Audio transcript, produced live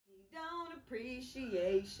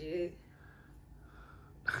appreciation.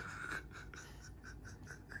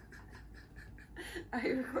 Are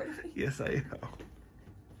you recording? Yes, I am.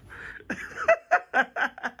 God,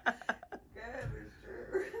 it's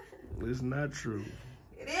true. It's not true.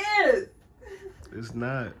 It is. It's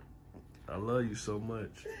not. I love you so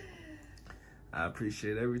much. I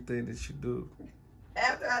appreciate everything that you do.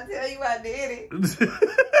 After I tell you I did it.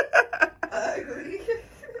 Ugly.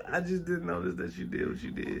 I just didn't notice that you did what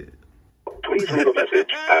you did. Please leave a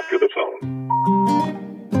message after the tone.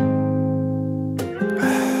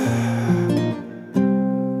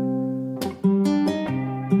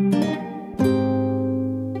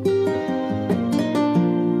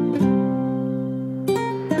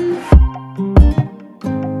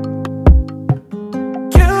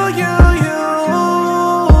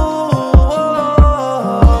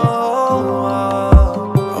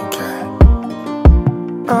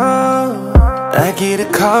 I get a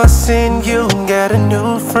call saying you got a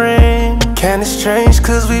new friend. Kinda strange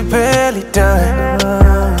cause we barely done.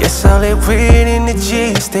 Guess all that weird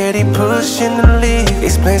energy steady pushing the lead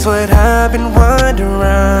explains what I've been wondering.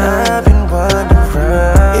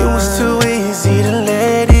 It was too easy to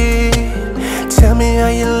let it. Tell me how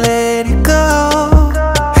you let it go.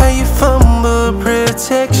 How you fumble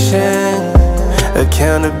protection.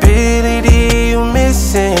 Accountability you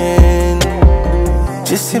missing.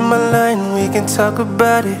 Just hit my line, we can talk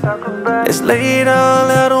about it. Let's lay it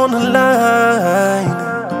all out on the line.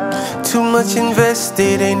 Too much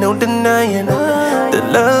invested, ain't no denying. The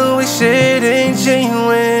love we shared ain't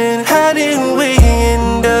genuine. How did we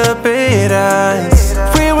end up at odds?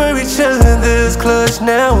 We were each other's clutch,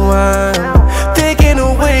 now I'm thinking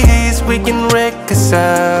of ways we can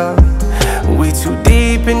reconcile. We too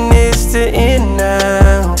deep in this to end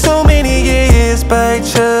now. So many years by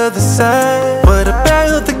each other's side. What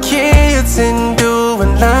about the kids and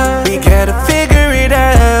doing life? We gotta figure it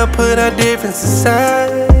out, put our differences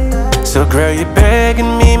aside. So grab your bag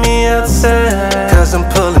and meet me outside, cause I'm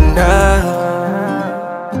pulling up.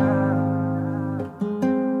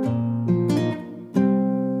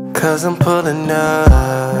 Cause I'm pulling up.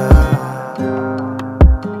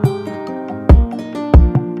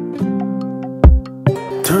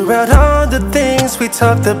 Throughout all the things we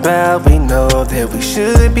talked about, we know that we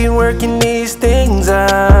should be working these things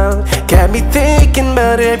out. Got me thinking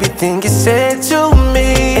about everything you said to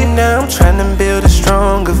me, and now I'm trying to build a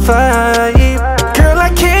stronger vibe. Girl, I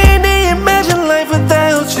can't imagine life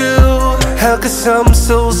without you. How could something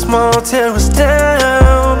so small tear us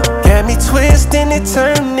down? Got me twisting and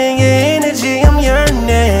turning, your energy I'm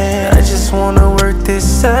yearning. I just wanna work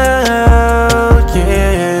this out,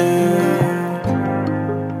 yeah.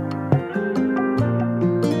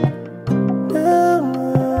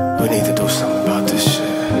 We need to do something about this shit.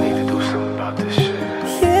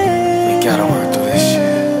 Yeah. We gotta work through this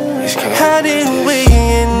shit. How did we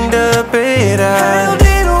end up at odds?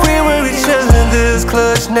 We were each other's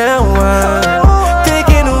clutch, now I'm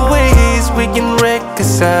thinking of ways we can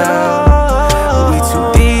reconcile. We too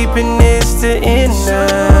deep in this to end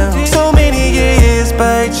now. So many years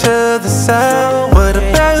by each other's side. What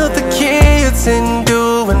about the kids and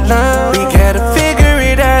doing life? We gotta figure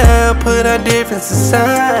it out, put our differences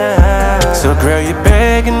aside. So grab your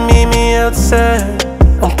bag and meet me outside.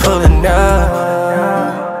 I'm pulling up.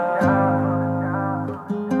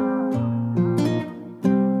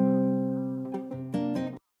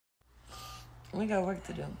 We got work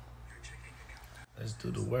to do. Let's do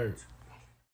the work.